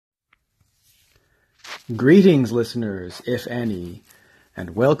Greetings, listeners, if any,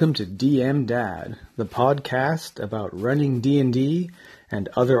 and welcome to DM Dad, the podcast about running D&D and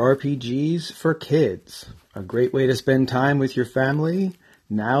other RPGs for kids. A great way to spend time with your family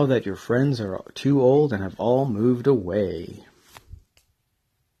now that your friends are too old and have all moved away.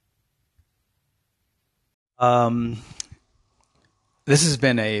 This has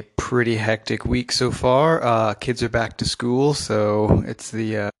been a pretty hectic week so far. Kids are back to school, so it's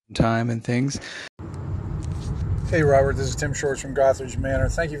the time and things. Hey Robert, this is Tim Shorts from Gothridge Manor.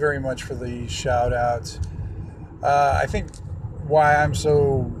 Thank you very much for the shout out. I think why I'm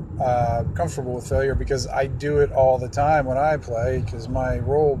so comfortable with failure, because I do it all the time when I play, because my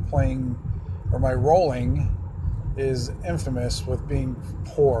rolling is infamous with being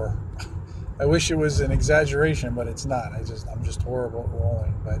poor. I wish it was an exaggeration, but it's not. I'm just horrible at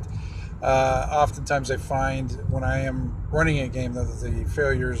rolling. But oftentimes I find when I am running a game that the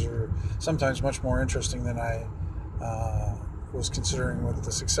failures are sometimes much more interesting than I was considering what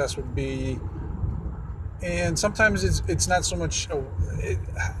the success would be. And sometimes it's not so much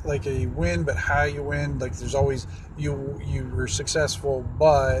like a win, but how you win. Like there's always you were successful,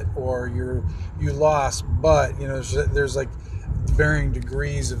 but, or you lost, but there's like varying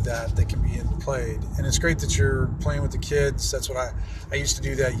degrees of that can be played. And it's great that you're playing with the kids. That's what I used to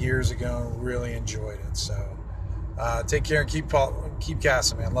do that years ago and really enjoyed it. So take care and keep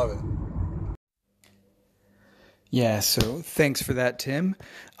casting, man. Love it. Yeah, so thanks for that, Tim.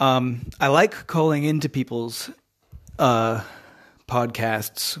 I like calling into people's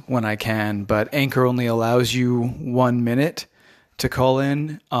podcasts when I can, but Anchor only allows you 1 minute to call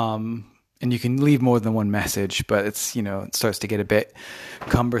in. And you can leave more than one message, but it's, it starts to get a bit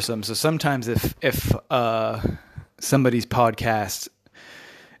cumbersome. So sometimes if somebody's podcast,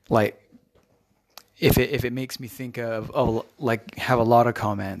 like if it makes me think of like have a lot of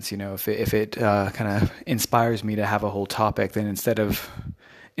comments, if it kind of inspires me to have a whole topic, then instead of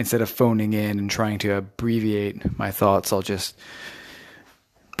phoning in and trying to abbreviate my thoughts, I'll just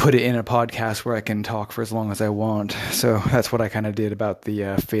put it in a podcast where I can talk for as long as I want. So that's what I kind of did about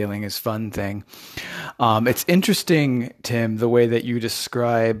the failing is fun thing. It's interesting, Tim, the way that you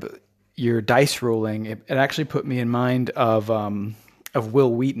describe your dice rolling. It actually put me in mind of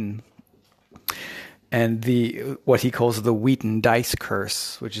Wil Wheaton and what he calls the Wheaton dice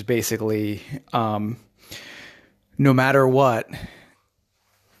curse, which is basically no matter what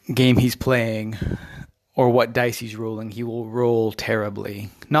game he's playing or what dice he's rolling, he will roll terribly.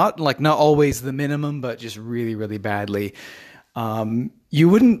 Not always the minimum, but just really, really badly. You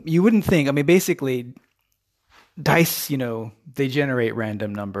wouldn't think. I mean, basically, dice, they generate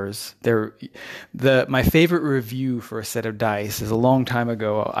random numbers. My favorite review for a set of dice is a long time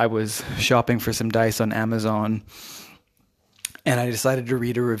ago. I was shopping for some dice on Amazon, and I decided to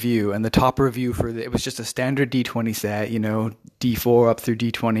read a review. And the top review it was just a standard D20 set, D4 up through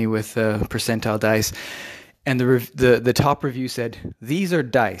D20 with percentile dice. And the top review said, "These are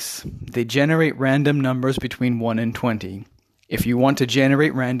dice. They generate random numbers between 1 and 20. If you want to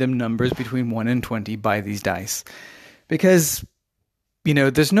generate random numbers between 1 and 20, buy these dice." Because,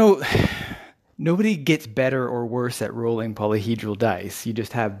 there's nobody gets better or worse at rolling polyhedral dice. You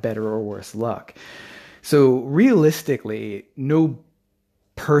just have better or worse luck. So realistically, no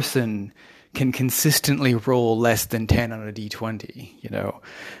person can consistently roll less than 10 on a D20,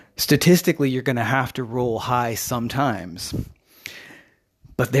 Statistically, you're going to have to roll high sometimes.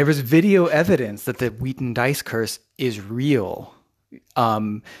 But there is video evidence that the Wheaton dice curse is real.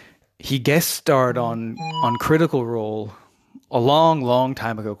 He guest starred on Critical Role a long, long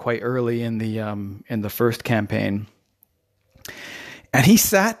time ago, quite early in the first campaign. And he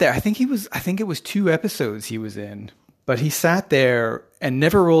sat there. I think it was 2 episodes he was in, but he sat there and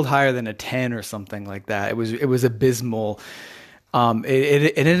never rolled higher than a 10 or something like that. It was abysmal.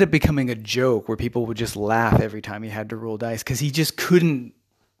 It ended up becoming a joke where people would just laugh every time he had to roll dice because he just couldn't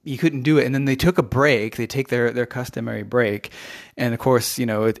do it. And then they took a break. They take their customary break, and of course,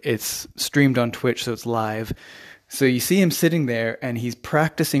 it's streamed on Twitch, so it's live. So you see him sitting there, and he's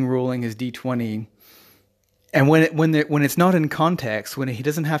practicing rolling his D20. And when it's not in context, when he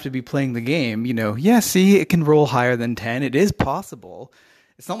doesn't have to be playing the game, see, it can roll higher than 10. It is possible.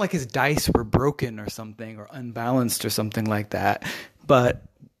 It's not like his dice were broken or something or unbalanced or something like that. But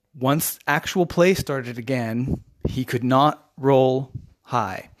once actual play started again, he could not roll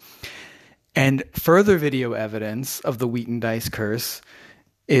high. And further video evidence of the Wheaton dice curse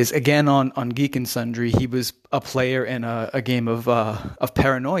is again on Geek and Sundry. He was a player in a game of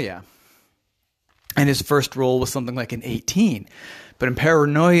Paranoia. And his first roll was something like an 18. But in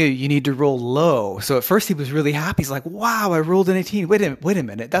Paranoia, you need to roll low. So at first he was really happy. He's like, wow, I rolled an 18. Wait a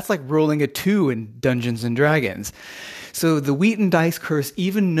minute. That's like rolling a 2 in Dungeons and Dragons. So the Wheaton Dice Curse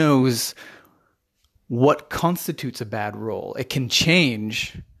even knows what constitutes a bad roll. It can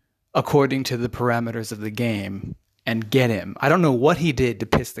change according to the parameters of the game and get him. I don't know what he did to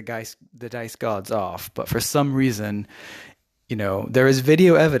piss the dice gods off, but for some reason, there is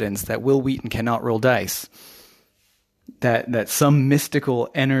video evidence that Will Wheaton cannot roll dice. That some mystical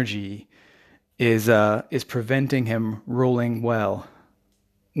energy is preventing him rolling well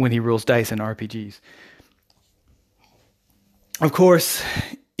when he rolls dice in RPGs. Of course,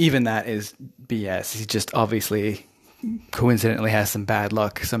 even that is BS. He just obviously coincidentally has some bad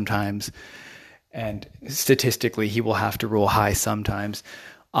luck sometimes, and statistically he will have to roll high sometimes.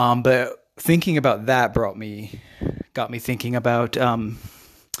 But thinking about that got me thinking about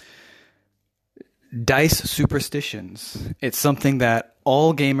dice superstitions. It's something that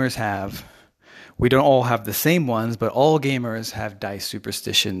all gamers have. We don't all have the same ones, but all gamers have dice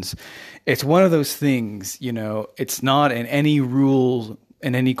superstitions. It's one of those things, it's not in any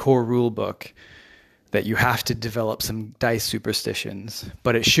core rule book that you have to develop some dice superstitions,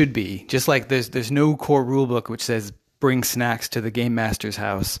 but it should be. Just like there's no core rule book which says bring snacks to the game master's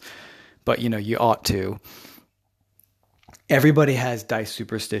house, but you ought to. Everybody has dice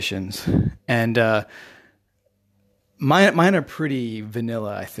superstitions, and mine are pretty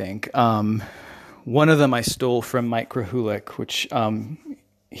vanilla, I think. One of them I stole from Mike Krahulik, which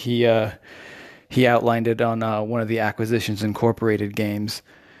he outlined it on one of the Acquisitions Incorporated games,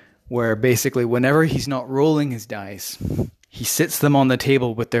 where basically whenever he's not rolling his dice, he sits them on the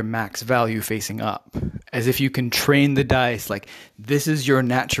table with their max value facing up, as if you can train the dice like this is your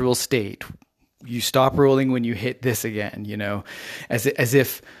natural state. You stop rolling when you hit this again, as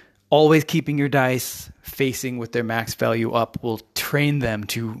if always keeping your dice facing with their max value up will train them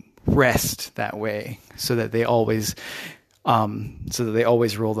to rest that way, so that they always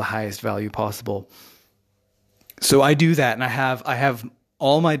roll the highest value possible. So I do that, and I have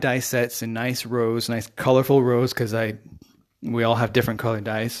all my dice sets in nice rows, nice colorful rows, because we all have different colored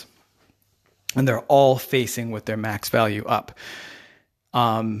dice, and they're all facing with their max value up.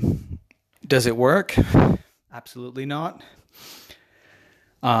 Does it work? Absolutely not.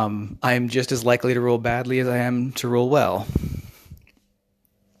 I'm just as likely to roll badly as I am to roll well.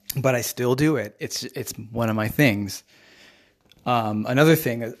 But I still do it. It's one of my things. Another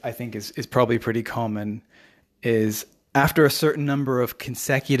thing I think is probably pretty common is after a certain number of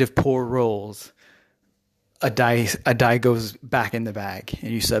consecutive poor rolls, a die goes back in the bag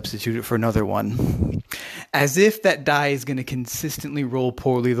and you substitute it for another one. As if that die is going to consistently roll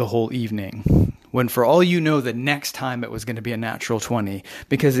poorly the whole evening, when for all you know, the next time it was going to be a natural 20,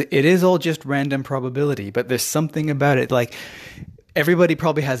 because it is all just random probability. But there's something about it, like everybody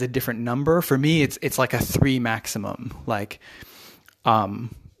probably has a different number. For me, it's like a 3 maximum. Like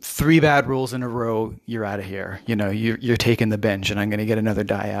 3 bad rolls in a row, you're out of here. You're taking the bench, and I'm going to get another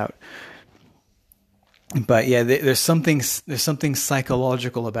die out. But yeah, there's something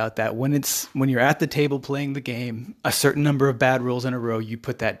psychological about that. When you're at the table playing the game, a certain number of bad rolls in a row, you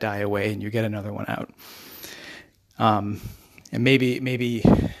put that die away and you get another one out. And maybe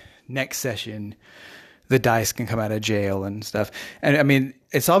next session, the dice can come out of jail and stuff. And I mean,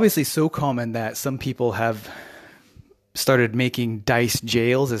 it's obviously so common that some people have started making dice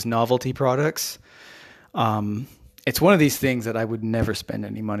jails as novelty products. It's one of these things that I would never spend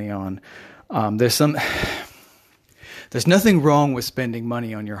any money on. There's nothing wrong with spending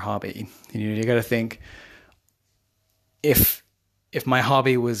money on your hobby. You got to think, if my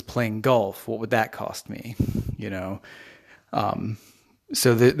hobby was playing golf, what would that cost me?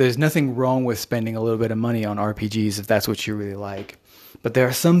 So there's nothing wrong with spending a little bit of money on RPGs if that's what you really like. But there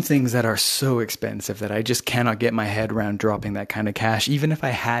are some things that are so expensive that I just cannot get my head around dropping that kind of cash, even if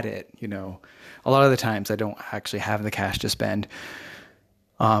I had it. A lot of the times I don't actually have the cash to spend.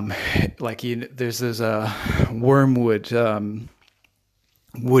 There's those Wormwood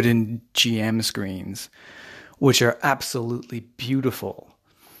wooden GM screens, which are absolutely beautiful.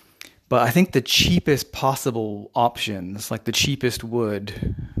 But I think the cheapest possible options, like the cheapest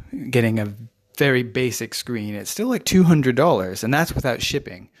wood, getting a very basic screen, it's still like $200, and that's without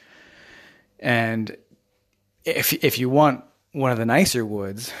shipping. And if you want one of the nicer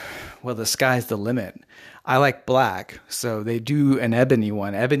woods, well, the sky's the limit. I like black, so they do an ebony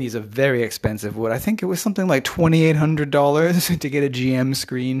one. Ebony is a very expensive wood. I think it was something like $2,800 to get a GM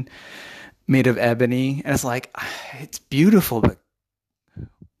screen made of ebony. And it's like, it's beautiful, but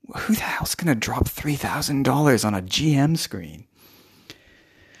who the hell's going to drop $3,000 on a GM screen?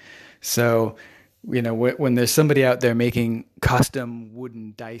 So when there's somebody out there making custom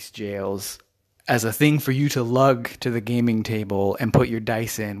wooden dice jails as a thing for you to lug to the gaming table and put your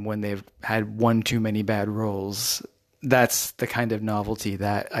dice in when they've had one too many bad rolls, that's the kind of novelty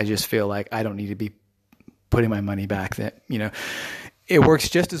that I just feel like I don't need to be putting my money back. That, it works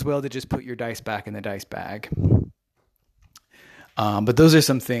just as well to just put your dice back in the dice bag. But those are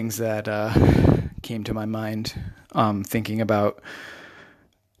some things that came to my mind thinking about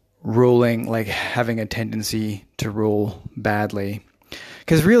rolling, like having a tendency to roll badly.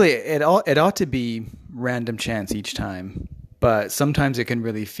 Because really, it ought to be random chance each time, but sometimes it can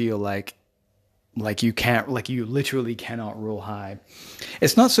really feel like you literally cannot roll high.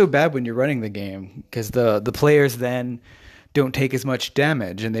 It's not so bad when you're running the game, because the players then don't take as much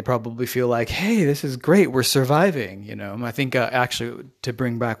damage, and they probably feel like, hey, this is great, we're surviving. I think actually, to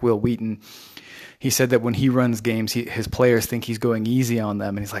bring back Will Wheaton, he said that when he runs games, his players think he's going easy on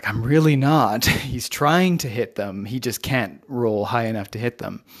them. And he's like, I'm really not. He's trying to hit them. He just can't roll high enough to hit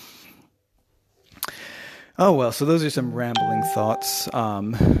them. Oh, well, so those are some rambling thoughts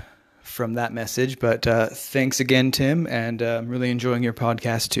from that message. But thanks again, Tim. And I'm really enjoying your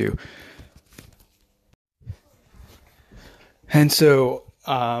podcast, too. And so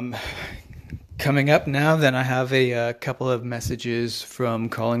coming up now, then I have a couple of messages from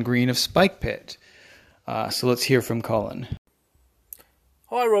Colin Green of Spike Pit. So let's hear from Colin.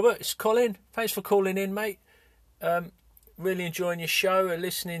 Hi, Robert. It's Colin. Thanks for calling in, mate. Really enjoying your show and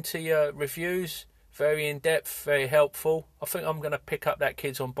listening to your reviews. Very in-depth, very helpful. I think I'm going to pick up that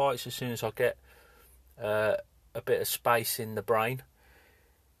Kids on Bikes as soon as I get a bit of space in the brain.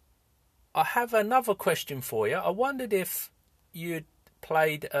 I have another question for you. I wondered if you'd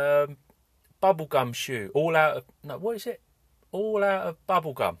played Bubblegum Shoe. All out of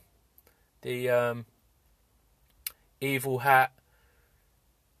Bubblegum. The Evil Hat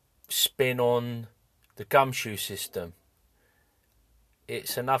spin on the gumshoe system.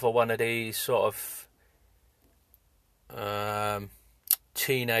 It's another one of these sort of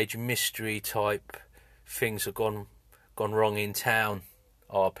teenage mystery type things have gone wrong in town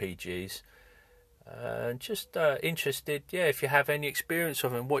RPGs. Just interested, if you have any experience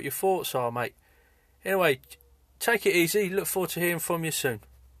of them, what your thoughts are, mate. Anyway, take it easy. Look forward to hearing from you soon.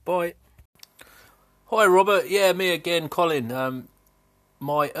 Bye. Hi, Robert. Yeah, me again, Colin.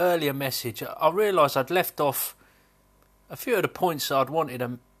 My earlier message, I realised I'd left off a few of the points that I'd wanted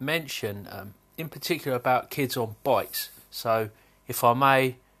to mention, in particular about Kids on Bikes. So, if I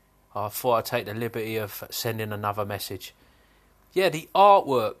may, I thought I'd take the liberty of sending another message. Yeah, the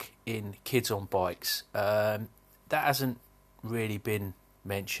artwork in Kids on Bikes, that hasn't really been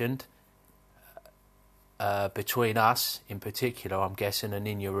mentioned between us in particular, I'm guessing, and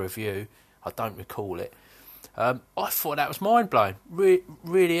in your review. I don't recall it. I thought that was mind-blowing.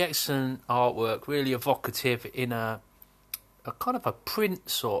 Really excellent artwork, really evocative in a kind of a print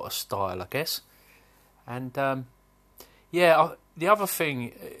sort of style, I guess. And, the other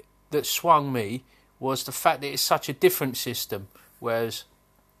thing that swung me was the fact that it's such a different system, whereas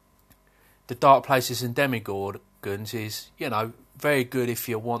the Dark Places and Demigorgons is, very good if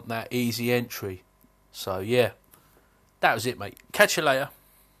you want that easy entry. So, yeah, that was it, mate. Catch you later.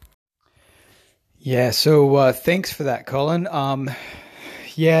 Yeah, so thanks for that, Colin.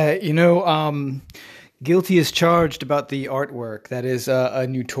 Guilty as charged about the artwork. That is a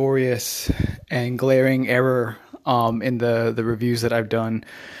notorious and glaring error in the reviews that I've done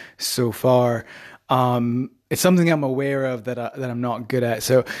so far. It's something I'm aware of that I'm not good at.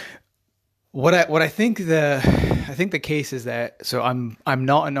 So what I think the case is that, so I'm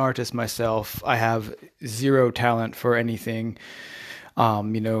not an artist myself. I have zero talent for anything,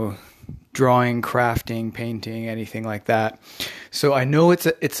 drawing, crafting, painting, anything like that. So I know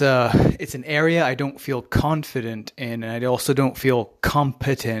it's an area I don't feel confident in, and I also don't feel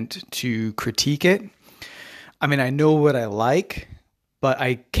competent to critique it. I mean, I know what I like, but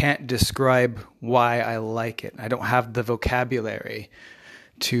I can't describe why I like it. I don't have the vocabulary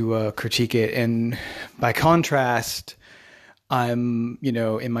to critique it. And by contrast, I'm,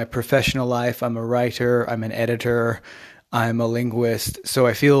 in my professional life, I'm a writer, I'm an editor, I'm a linguist, so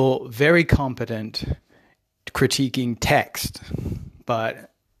I feel very competent critiquing text,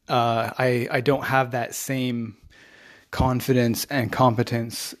 but I don't have that same confidence and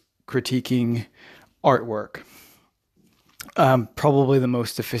competence critiquing artwork. Probably the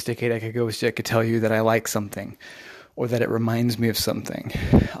most sophisticated I could go is I could tell you that I like something or that it reminds me of something.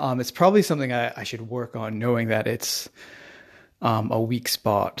 It's probably something I should work on, knowing that it's a weak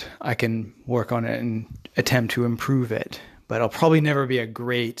spot. I can work on it and attempt to improve it, but I'll probably never be a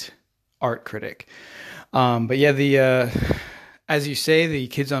great art critic. But yeah, as you say, the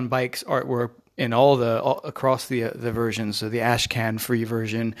Kids on Bikes artwork in across the versions. So the Ashcan free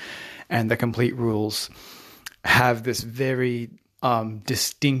version and the complete rules have this very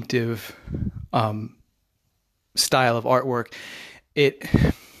distinctive style of artwork. It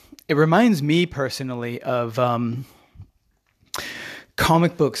reminds me personally of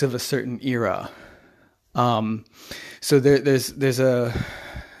comic books of a certain era. So there's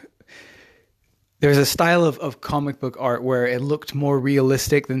a style of comic book art where it looked more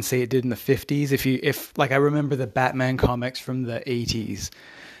realistic than, say, it did in the 50s. If I remember the Batman comics from the 80s,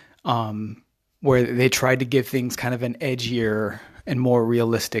 where they tried to give things kind of an edgier and more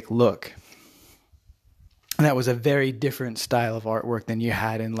realistic look. And that was a very different style of artwork than you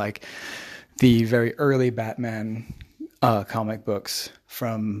had in like the very early Batman comic books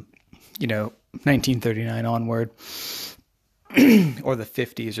from, 1939 onward. Or the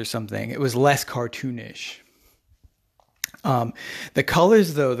 50s or something. It was less cartoonish. The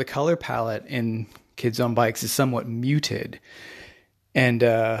colors, though, the color palette in Kids on Bikes is somewhat muted. And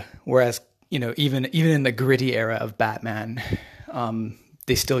whereas, even in the gritty era of Batman,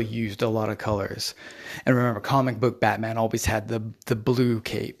 they still used a lot of colors. And remember, comic book Batman always had the blue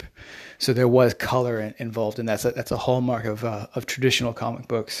cape. So there was color involved, and that's a hallmark of traditional comic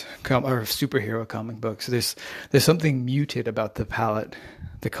books or superhero comic books. There's something muted about the palette,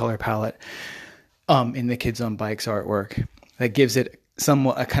 the color palette, in the Kids on Bikes artwork that gives it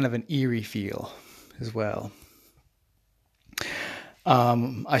somewhat a kind of an eerie feel as well.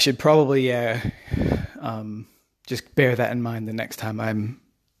 I should probably just bear that in mind the next time I'm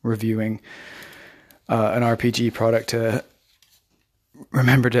reviewing an RPG product to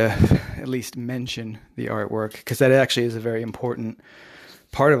remember to at least mention the artwork, because that actually is a very important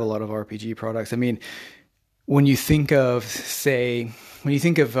part of a lot of RPG products. I mean, when you think of the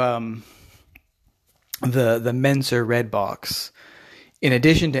Menser Red Box, in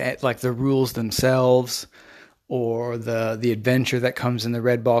addition to like the rules themselves or the adventure that comes in the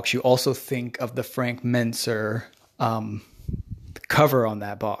Red Box, you also think of the Frank Menser cover on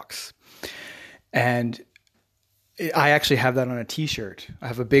that box. And I actually have that on a t-shirt. I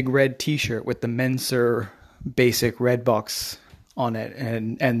have a big red t-shirt with the Menser basic Red Box on it,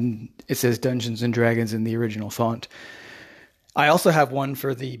 and it says Dungeons and Dragons in the original font. I also have one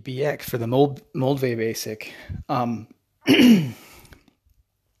for the BX, for the Moldve basic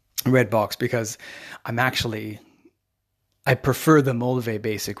Red Box, because I prefer the Moldve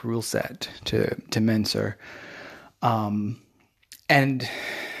basic rule set to Menser. And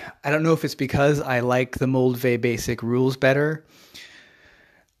I don't know if it's because I like the Moldve basic rules better,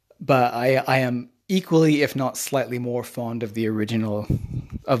 but I am equally, if not slightly more fond of the original,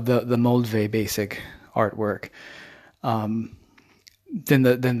 of the Moldve basic artwork, than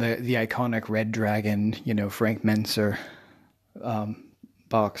the iconic Red Dragon, Frank Menser,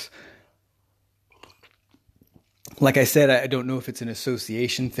 box. Like I said, I don't know if it's an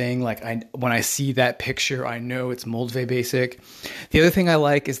association thing. Like when I see that picture, I know it's Moldve basic. The other thing I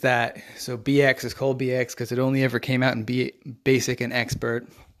like is that, so BX is called BX because it only ever came out in basic and expert.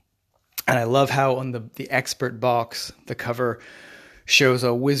 And I love how on the expert box, the cover shows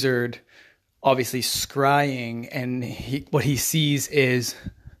a wizard obviously scrying, and what he sees is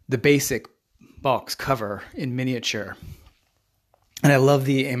the basic box cover in miniature. And I love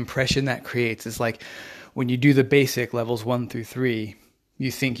the impression that creates. It's like, when you do the basic levels 1 through 3,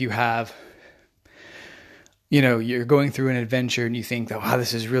 you think you have, you're going through an adventure and you think, oh, wow,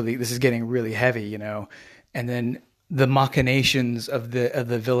 this is getting really heavy, and then the machinations of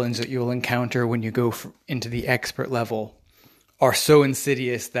the villains that you'll encounter when you go into the expert level are so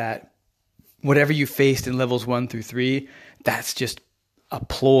insidious that whatever you faced in levels 1 through 3, that's just a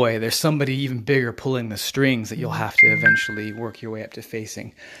ploy. There's somebody even bigger pulling the strings that you'll have to eventually work your way up to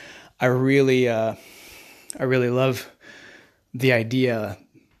facing. I really love the idea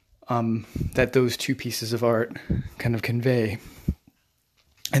that those two pieces of art kind of convey,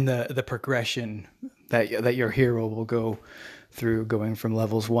 and the progression that your hero will go through, going from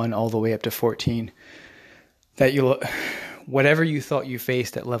levels 1 all the way up to 14. That whatever you thought you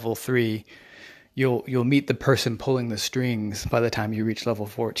faced at level 3, you'll meet the person pulling the strings by the time you reach level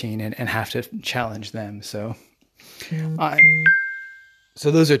 14 and have to challenge them. So So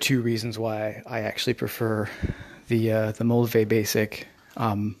those are two reasons why I actually prefer the Moldve basic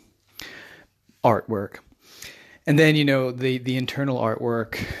artwork. And then, the internal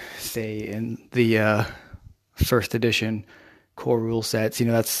artwork, say in the first edition core rule sets,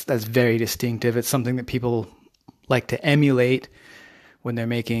 that's very distinctive. It's something that people like to emulate when they're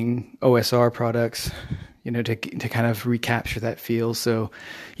making OSR products, to kind of recapture that feel. So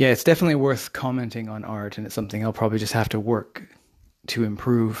yeah, it's definitely worth commenting on art, and it's something I'll probably just have to work to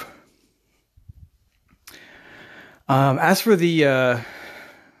improve. As for the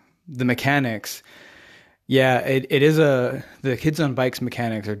mechanics, yeah, it is the Kids on Bikes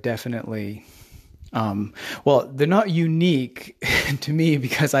mechanics are definitely, well, they're not unique to me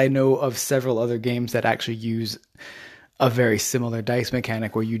because I know of several other games that actually use a very similar dice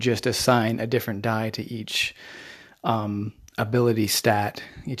mechanic where you just assign a different die to each ability stat,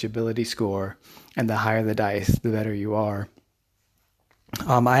 each ability score, and the higher the dice, the better you are.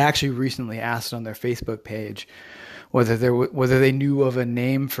 I actually recently asked on their Facebook page whether they knew of a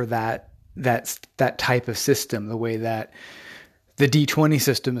name for that type of system, the way that the D20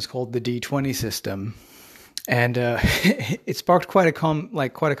 system is called the D20 system. And it sparked quite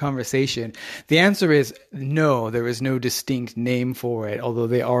a conversation. The answer is no, there is no distinct name for it, although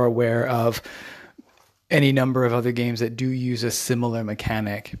they are aware of any number of other games that do use a similar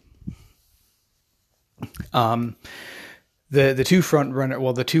mechanic. The two front runner,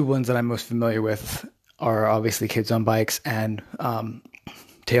 well, the two ones that I'm most familiar with are obviously Kids on Bikes and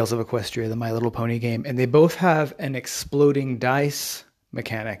Tales of Equestria, the My Little Pony game, and they both have an exploding dice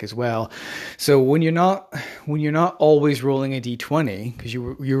mechanic as well. So when you're not always rolling a d20, because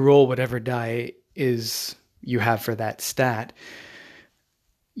you roll whatever die is you have for that stat,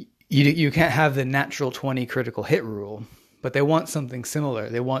 you can't have the natural 20 critical hit rule, but they want something similar.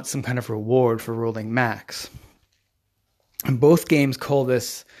 They want some kind of reward for rolling max. And both games call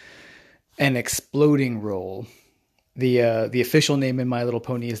this an exploding roll. The official name in My Little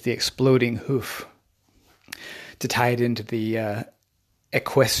Pony is the Exploding Hoof, to tie it into the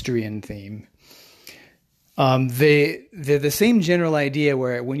equestrian theme. They're the same general idea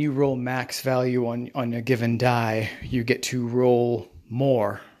where when you roll max value on a given die, you get to roll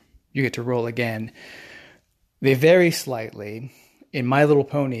more. You get to roll again. They vary slightly. In My Little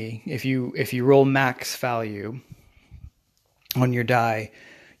Pony, if you roll max value on your die,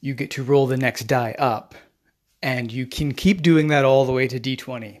 you get to roll the next die up, and you can keep doing that all the way to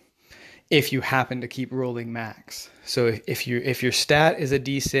D20 if you happen to keep rolling max. So if your stat is a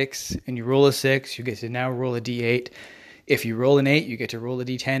D6 and you roll a 6, you get to now roll a D8. If you roll an 8, you get to roll a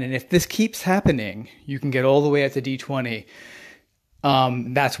D10. And if this keeps happening, you can get all the way up to D20.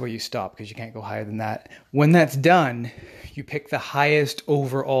 That's where you stop because you can't go higher than that. When that's done, you pick the highest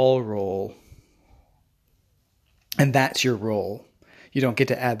overall roll, and that's your roll. You don't get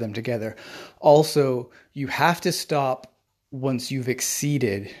to add them together. Also, you have to stop once you've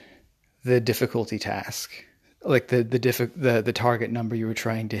exceeded the difficulty task, like the target number you were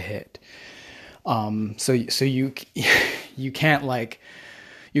trying to hit. So you can't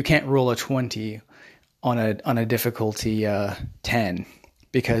roll a 20 on a difficulty 10,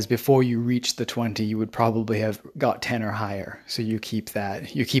 because before you reach the 20, you would probably have got 10 or higher. So you keep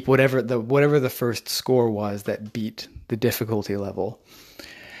that. You keep whatever the first score was that beat the difficulty level.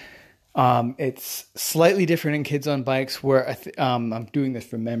 It's slightly different in Kids on Bikes, where I'm doing this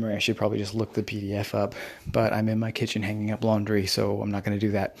from memory. I should probably just look the PDF up, but I'm in my kitchen hanging up laundry, so I'm not going to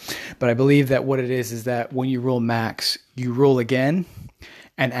do that. But I believe that what it is that when you roll max, you roll again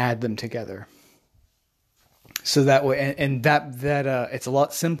and add them together. So that way, and that it's a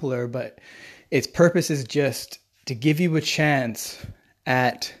lot simpler, but its purpose is just to give you a chance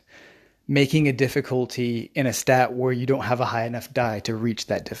at making a difficulty in a stat where you don't have a high enough die to reach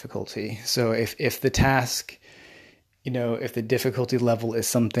that difficulty. So if the task, if the difficulty level is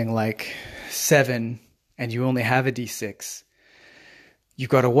something like 7 and you only have a D6, you've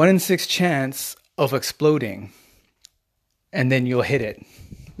got a 1 in 6 chance of exploding, and then you'll hit it.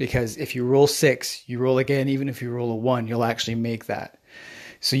 Because if you roll 6, you roll again. Even if you roll a 1, you'll actually make that.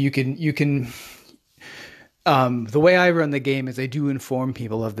 So you can. The way I run the game is I do inform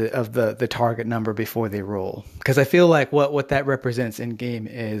people of the target number before they roll, because I feel like what that represents in game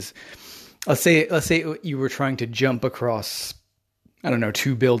is, let's say you were trying to jump across, I don't know,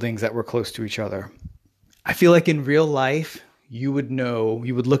 2 buildings that were close to each other. I feel like in real life you would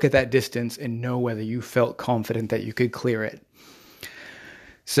look at that distance and know whether you felt confident that you could clear it.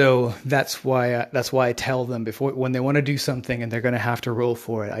 So that's why I tell them before, when they want to do something and they're going to have to roll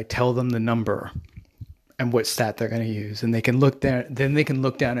for it, I tell them the number and what stat they're going to use, and they can look down. Then they can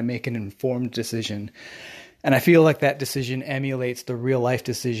look down and make an informed decision. And I feel like that decision emulates the real life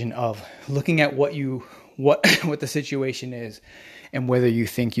decision of looking at what the situation is and whether you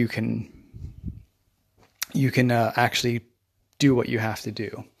think you can actually do what you have to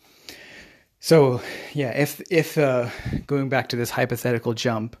do. So yeah, if going back to this hypothetical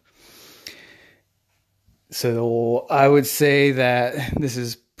jump, so I would say that this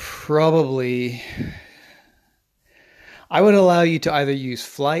is probably, I would allow you to either use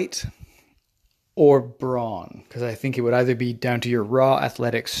flight or brawn, because I think it would either be down to your raw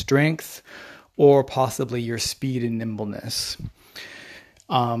athletic strength or possibly your speed and nimbleness.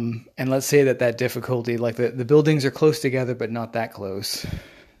 And let's say that difficulty, like the buildings are close together, but not that close.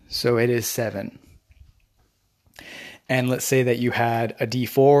 So it is 7. And let's say that you had a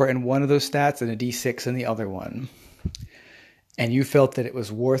D4 in one of those stats and a D6 in the other one. And you felt that it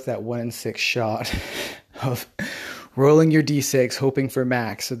was worth that 1 in 6 shot of rolling your D6, hoping for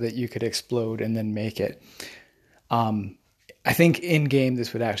max so that you could explode and then make it. I think in game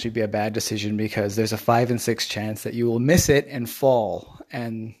this would actually be a bad decision because there's a 5 in 6 chance that you will miss it and fall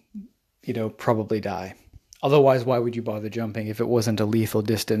and, probably die. Otherwise, why would you bother jumping? If it wasn't a lethal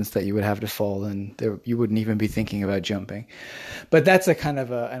distance that you would have to fall, then you wouldn't even be thinking about jumping. But that's a kind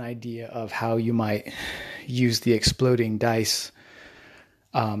of an idea of how you might use the exploding dice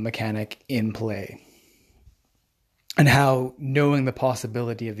mechanic in play. And how knowing the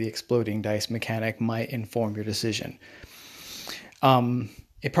possibility of the exploding dice mechanic might inform your decision.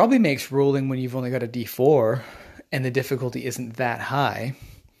 It probably makes rolling when you've only got a D4 and the difficulty isn't that high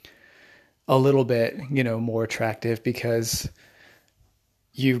a little bit, more attractive because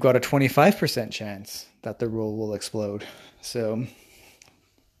you've got a 25% chance that the roll will explode. So,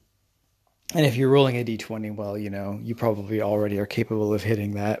 and if you're rolling a D20, well, you probably already are capable of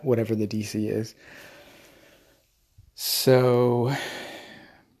hitting that, whatever the DC is. So,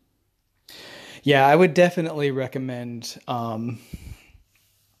 yeah, I would definitely recommend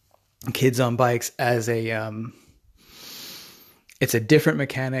Kids on Bikes as it's a different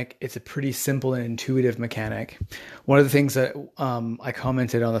mechanic. It's a pretty simple and intuitive mechanic. One of the things that I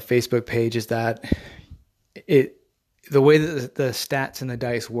commented on the Facebook page is that the way that the stats and the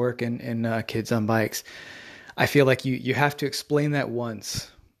dice work in Kids on Bikes, I feel like you have to explain that once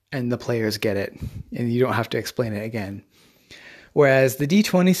and the players get it, and you don't have to explain it again. Whereas the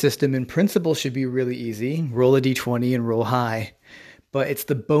D20 system in principle should be really easy. Roll a D20 and roll high. But it's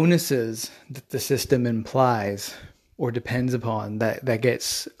the bonuses that the system implies or depends upon that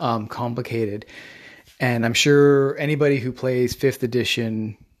gets complicated. And I'm sure anybody who plays 5th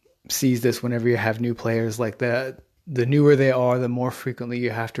edition sees this whenever you have new players. Like the newer they are, the more frequently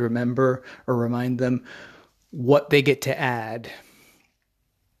you have to remember or remind them what they get to add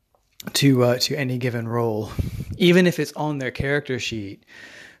to any given role, even if it's on their character sheet.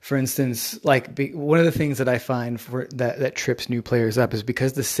 For instance, one of the things that I find that trips new players up is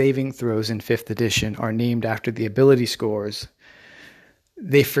because the saving throws in 5th edition are named after the ability scores,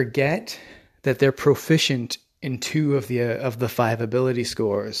 they forget that they're proficient in 2 of the 5 ability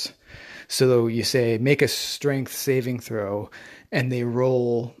scores. So you say, make a strength saving throw, and they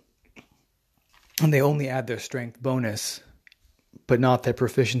roll, and they only add their strength bonus, but not their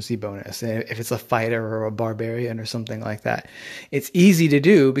proficiency bonus. If it's a fighter or a barbarian or something like that, it's easy to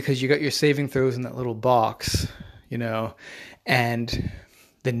do because you got your saving throws in that little box, and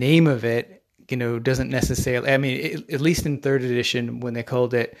the name of it, doesn't necessarily, at least in 3rd edition when they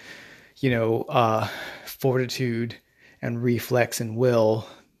called it, fortitude and reflex and will,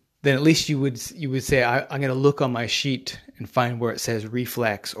 then at least you would say, I'm going to look on my sheet and find where it says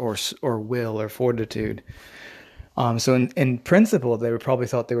reflex or will or fortitude. So in principle, they would probably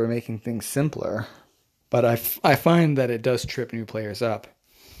thought they were making things simpler, but I find that it does trip new players up.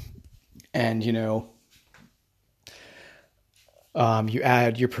 And, you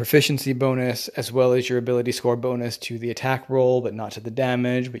add your proficiency bonus as well as your ability score bonus to the attack roll, but not to the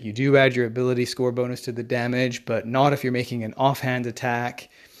damage. But you do add your ability score bonus to the damage, but not if you're making an offhand attack.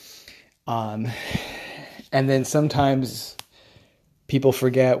 And then sometimes people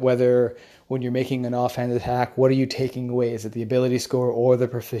forget whether when you're making an offhand attack, what are you taking away? Is it the ability score or the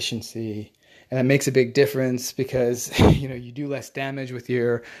proficiency? And that makes a big difference because, you do less damage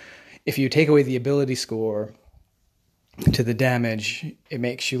if you take away the ability score to the damage, it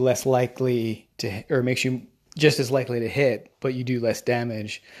makes you less likely to, or makes you just as likely to hit, but you do less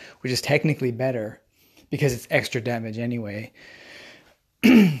damage, which is technically better because it's extra damage anyway,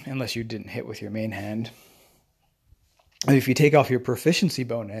 unless you didn't hit with your main hand. And if you take off your proficiency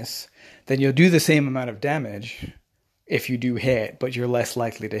bonus, then you'll do the same amount of damage if you do hit, but you're less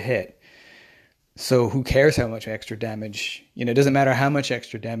likely to hit. So who cares how much extra damage? It doesn't matter how much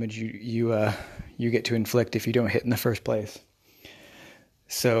extra damage you get to inflict if you don't hit in the first place.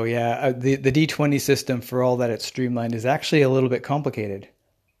 So yeah, the D20 system, for all that it's streamlined, is actually a little bit complicated.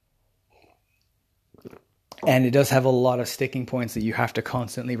 And it does have a lot of sticking points that you have to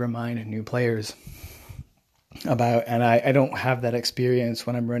constantly remind new players about, and I don't have that experience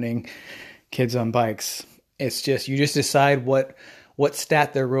when I'm running Kids on Bikes. It's just, you just decide what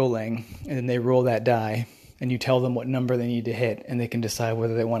stat they're rolling, and then they roll that die, and you tell them what number they need to hit, and they can decide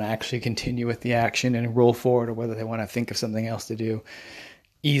whether they want to actually continue with the action and roll forward, or whether they want to think of something else to do.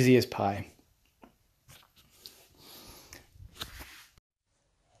 Easy as pie.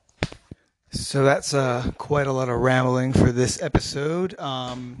 So that's quite a lot of rambling for this episode.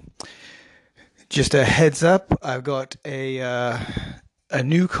 Just a heads up, I've got a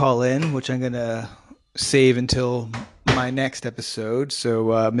new call in, which I'm gonna save until my next episode. So,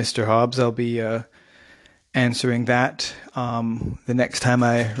 Mr. Hobbs, I'll be answering that the next time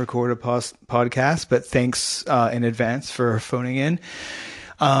I record a podcast. But thanks in advance for phoning in.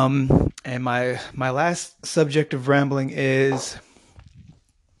 And my last subject of rambling is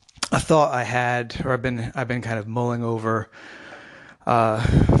a thought I had, or I've been kind of mulling over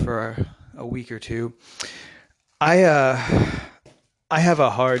for a week or two. I have a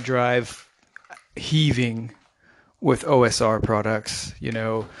hard drive heaving with OSR products,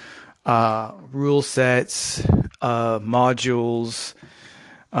 rule sets, modules,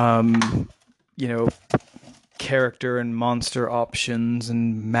 character and monster options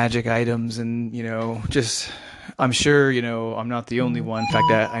and magic items, and just, I'm sure I'm not the only one. In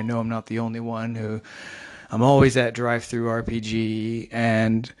fact, I know I'm not the only one who, I'm always at DriveThruRPG,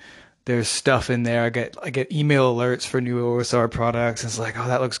 and there's stuff in there. I get email alerts for new OSR products. It's like, oh,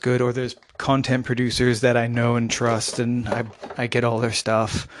 that looks good. Or there's content producers that I know and trust, and I get all their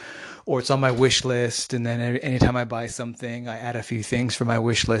stuff. Or it's on my wish list, and then anytime I buy something, I add a few things for my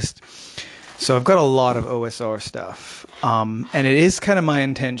wish list. So I've got a lot of OSR stuff. And it is kind of my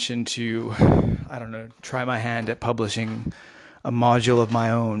intention to, try my hand at publishing a module of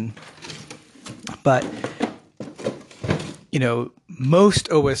my own. But, most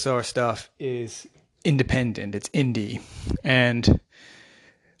OSR stuff is independent. It's indie. And,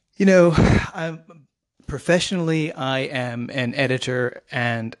 professionally, I am an editor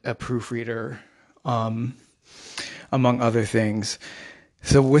and a proofreader, among other things.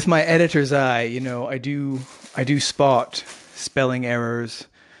 So with my editor's eye, I do spot spelling errors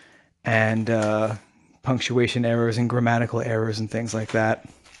and punctuation errors and grammatical errors and things like that.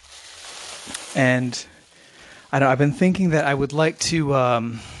 And I've been thinking that I would like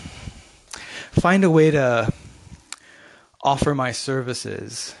to find a way to offer my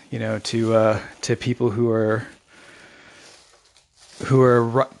services, to people who are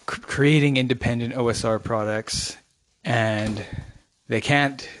creating independent OSR products, and they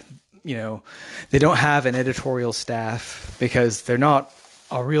can't, they don't have an editorial staff because they're not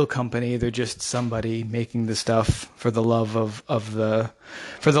a real company. They're just somebody making the stuff for the love of the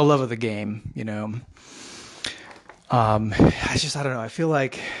game, I don't know. I feel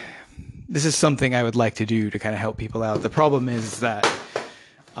like this is something I would like to do to kind of help people out. The problem is that,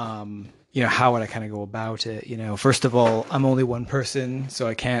 how would I kind of go about it? First of all, I'm only one person, so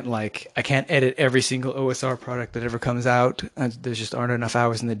I can't edit every single OSR product that ever comes out. There just aren't enough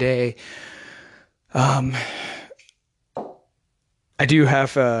hours in the day. I do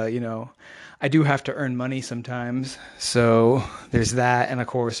have, I do have to earn money sometimes. So there's that. And of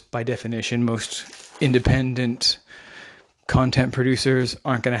course, by definition, most independent content producers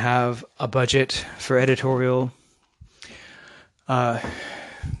aren't going to have a budget for editorial, to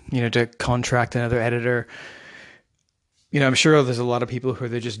contract another editor. I'm sure there's a lot of people who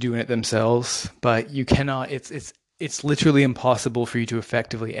are just doing it themselves, but you cannot, it's literally impossible for you to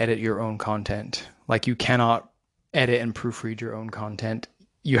effectively edit your own content. Like, you cannot edit and proofread your own content.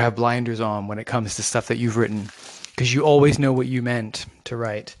 You have blinders on when it comes to stuff that you've written, because you always know what you meant to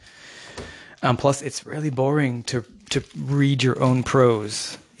write. Plus, it's really boring to read your own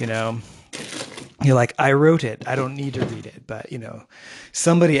prose, You're like, I wrote it. I don't need to read it. But,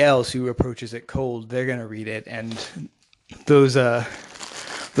 somebody else who approaches it cold, they're going to read it. And those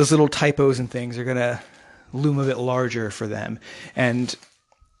little typos and things are going to loom a bit larger for them. And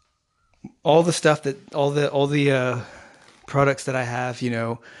all the stuff all the products that I have,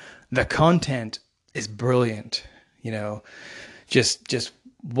 the content is brilliant, just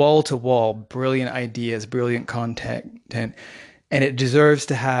wall to wall, brilliant ideas, brilliant content, and it deserves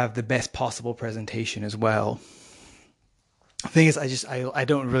to have the best possible presentation as well. The thing is, I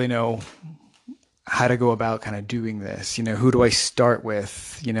don't really know how to go about kind of doing this. Who do I start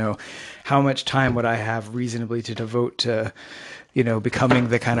with? How much time would I have reasonably to devote to, becoming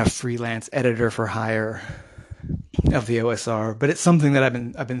the kind of freelance editor for hire of the OSR? But it's something that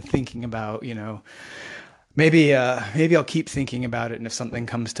I've been thinking about. Maybe I'll keep thinking about it, and if something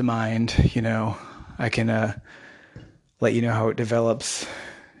comes to mind, I can let you know how it develops.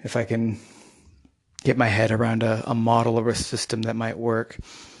 If I can get my head around a model or a system that might work.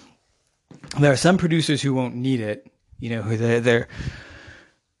 There are some producers who won't need it. Who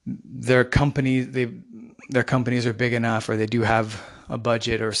their companies are big enough, or they do have a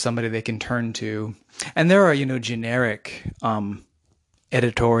budget or somebody they can turn to. And there are generic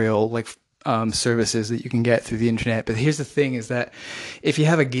editorial, like services that you can get through the internet. But here's the thing is that if you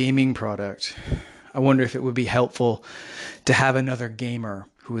have a gaming product, I wonder if it would be helpful to have another gamer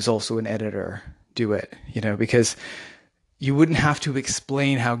who is also an editor do it, because you wouldn't have to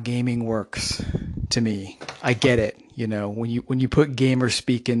explain how gaming works to me. I get it. When you put gamer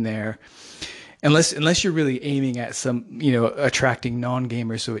speak in there, unless you're really aiming at some, attracting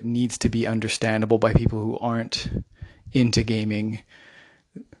non-gamers, so it needs to be understandable by people who aren't into gaming,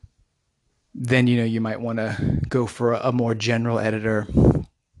 then, you might want to go for a more general editor.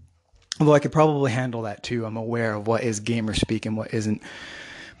 Although I could probably handle that too. I'm aware of what is gamer speak and what isn't.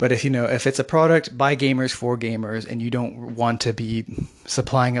 But if it's a product by gamers for gamers and you don't want to be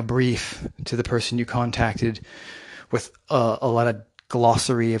supplying a brief to the person you contacted with a lot of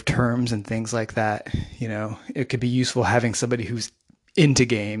glossary of terms and things like that, it could be useful having somebody who's into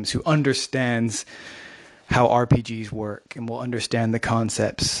games, who understands how RPGs work and will understand the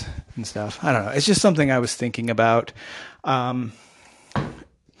concepts and stuff. I don't know. It's just something I was thinking about.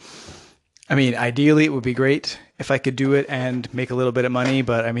 Ideally, it would be great if I could do it and make a little bit of money.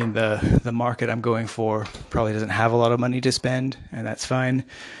 But the market I'm going for probably doesn't have a lot of money to spend, and that's fine.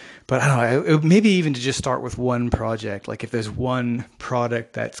 But I don't know, maybe even to just start with one project. Like if there's one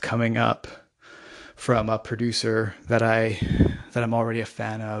product that's coming up from a producer that I'm already a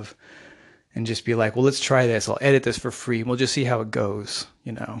fan of, and just be like, well, let's try this. I'll edit this for free and we'll just see how it goes,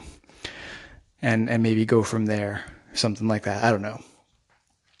 and maybe go from there, something like that. I don't know.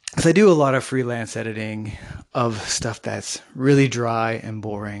 Because I do a lot of freelance editing of stuff that's really dry and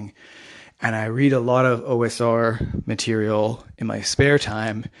boring. And I read a lot of OSR material in my spare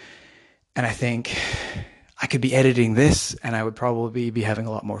time. And I think I could be editing this and I would probably be having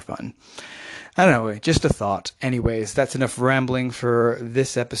a lot more fun. I don't know, just a thought. Anyways, that's enough rambling for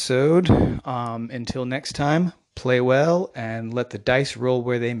this episode. Until next time, play well and let the dice roll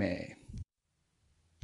where they may.